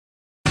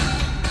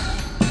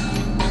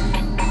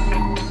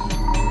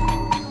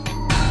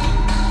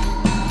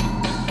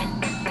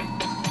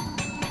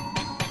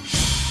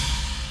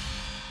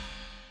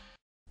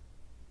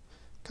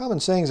Common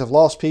sayings of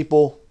lost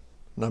people,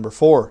 number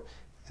 4,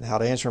 and how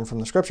to answer them from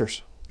the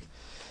scriptures.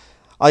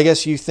 I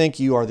guess you think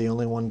you are the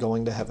only one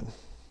going to heaven.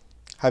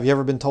 Have you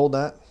ever been told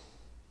that?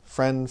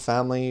 Friend,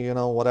 family,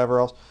 whatever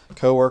else,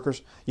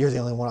 co-workers, you're the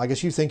only one. I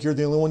guess you think you're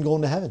the only one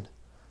going to heaven,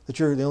 that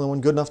you're the only one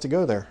good enough to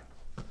go there.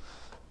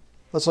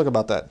 Let's look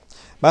about that.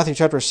 Matthew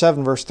chapter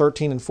 7, verse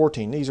 13 and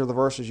 14. These are the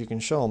verses you can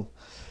show them.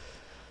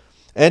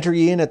 Enter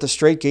ye in at the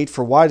strait gate,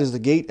 for wide is the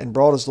gate, and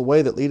broad is the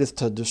way that leadeth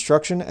to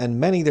destruction, and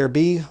many there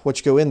be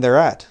which go in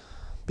thereat.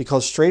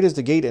 Because strait is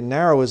the gate, and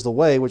narrow is the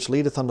way which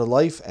leadeth unto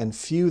life, and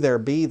few there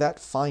be that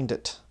find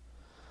it.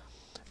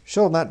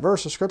 Show them that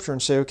verse of Scripture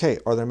and say, okay,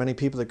 are there many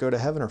people that go to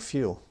heaven or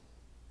few?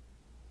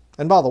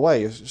 And by the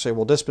way, you say,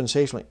 well,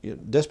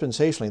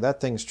 dispensationally,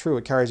 that thing's true.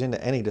 It carries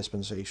into any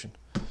dispensation.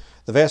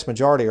 The vast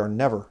majority are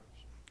never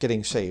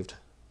getting saved.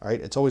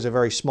 Right? It's always a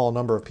very small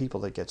number of people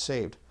that get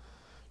saved,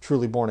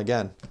 truly born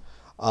again.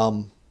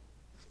 And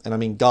I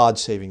mean God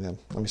saving them.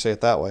 Let me say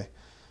it that way.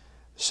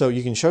 So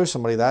you can show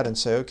somebody that and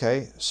say,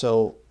 okay,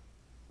 so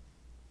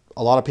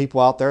a lot of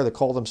people out there that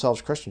call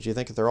themselves Christians, you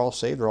think if they're all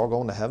saved, they're all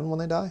going to heaven when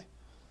they die?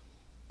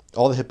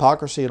 All the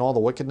hypocrisy and all the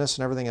wickedness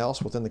and everything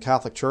else within the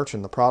Catholic Church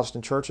and the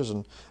Protestant churches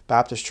and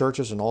Baptist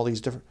churches and all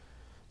these different,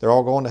 they're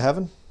all going to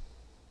heaven?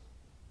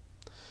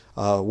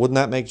 Wouldn't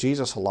that make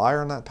Jesus a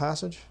liar in that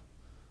passage?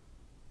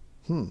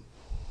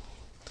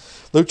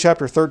 Luke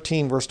chapter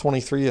 13, verse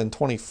 23 and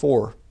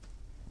 24.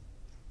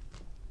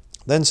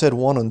 Then said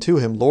one unto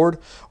him, Lord,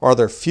 are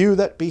there few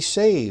that be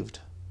saved?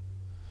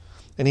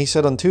 And he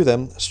said unto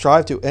them,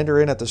 strive to enter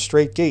in at the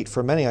strait gate,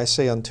 for many, I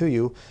say unto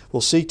you,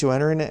 will seek to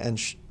enter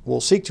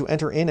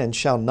in and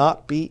shall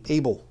not be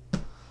able.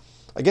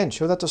 Again,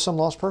 show that to some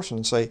lost person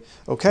and say,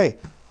 okay,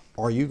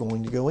 are you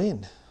going to go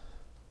in?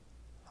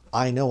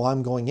 I know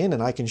I'm going in,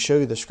 and I can show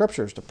you the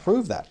scriptures to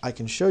prove that. I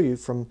can show you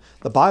from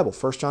the Bible.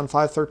 1 John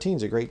 5:13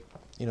 is a great,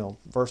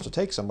 verse to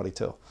take somebody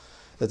to,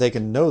 that they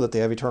can know that they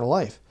have eternal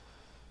life.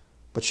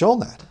 But show them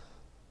that.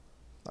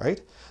 All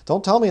right?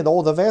 Don't tell me,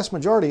 the vast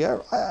majority,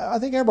 I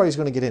think everybody's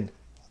going to get in.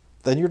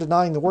 Then you're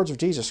denying the words of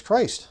Jesus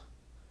Christ.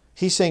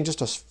 He's saying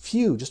just a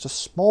few, just a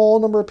small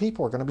number of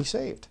people are going to be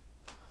saved.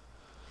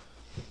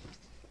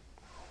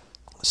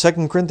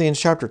 2 Corinthians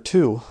chapter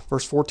 2,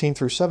 verse 14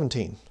 through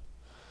 17.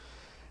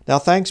 Now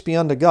thanks be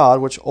unto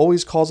God, which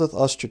always causeth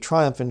us to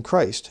triumph in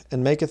Christ,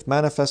 and maketh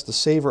manifest the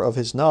savour of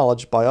his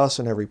knowledge by us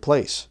in every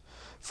place.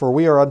 For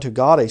we are unto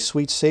God a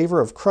sweet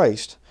savour of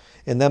Christ,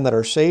 in them that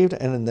are saved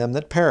and in them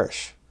that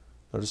perish.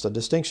 Notice the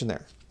distinction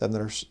there. Them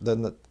that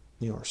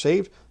are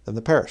saved, them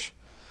that perish.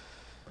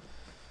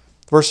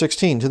 Verse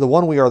 16, to the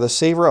one we are the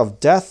savour of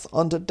death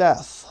unto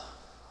death.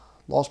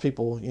 Lost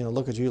people,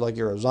 look at you like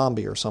you're a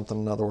zombie or something,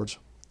 in other words.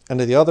 And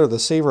to the other the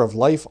savour of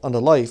life unto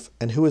life,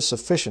 and who is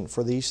sufficient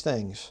for these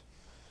things?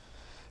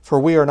 For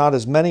we are not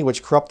as many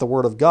which corrupt the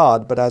word of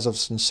God, but as of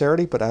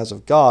sincerity, but as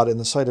of God, in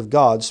the sight of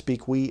God,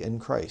 speak we in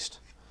Christ.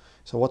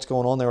 So what's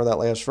going on there with that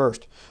last verse?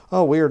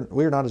 Oh, we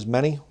are not as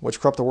many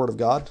which corrupt the word of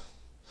God.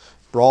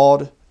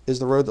 Broad is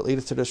the road that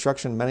leadeth to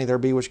destruction, many there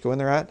be which go in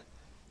thereat.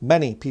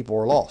 Many people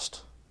are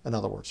lost, in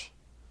other words.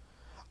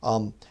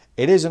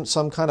 It isn't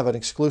some kind of an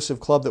exclusive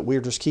club that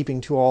we're just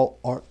keeping to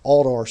all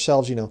to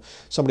ourselves.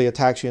 Somebody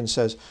attacks you and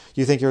says,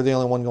 you think you're the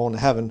only one going to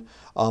heaven.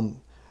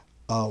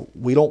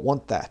 We don't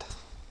want that.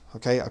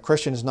 Okay, a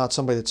Christian is not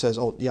somebody that says,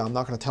 oh yeah, I'm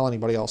not going to tell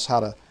anybody else how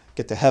to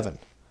get to heaven.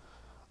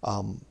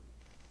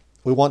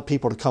 We want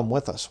people to come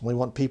with us. We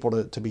want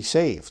people to be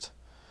saved.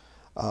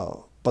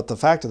 But the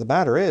fact of the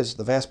matter is,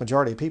 the vast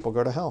majority of people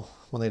go to hell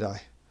when they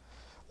die.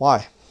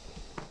 Why?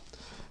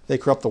 They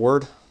corrupt the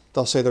word.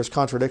 They'll say there's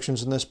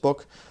contradictions in this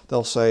book.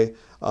 They'll say,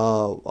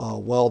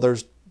 well,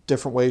 there's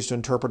different ways to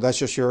interpret. That's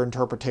just your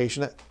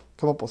interpretation.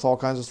 Come up with all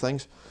kinds of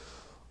things.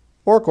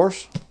 Or, of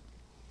course,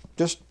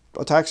 just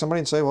attack somebody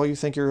and say, well, you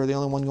think you're the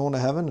only one going to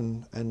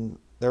heaven, and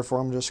therefore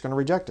I'm just going to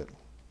reject it.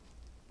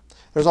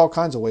 There's all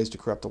kinds of ways to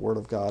corrupt the word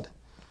of God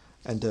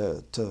and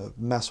to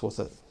mess with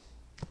it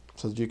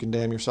so that you can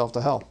damn yourself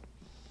to hell.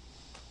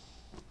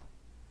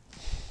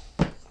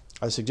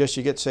 I suggest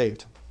you get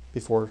saved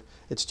before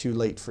it's too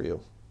late for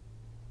you.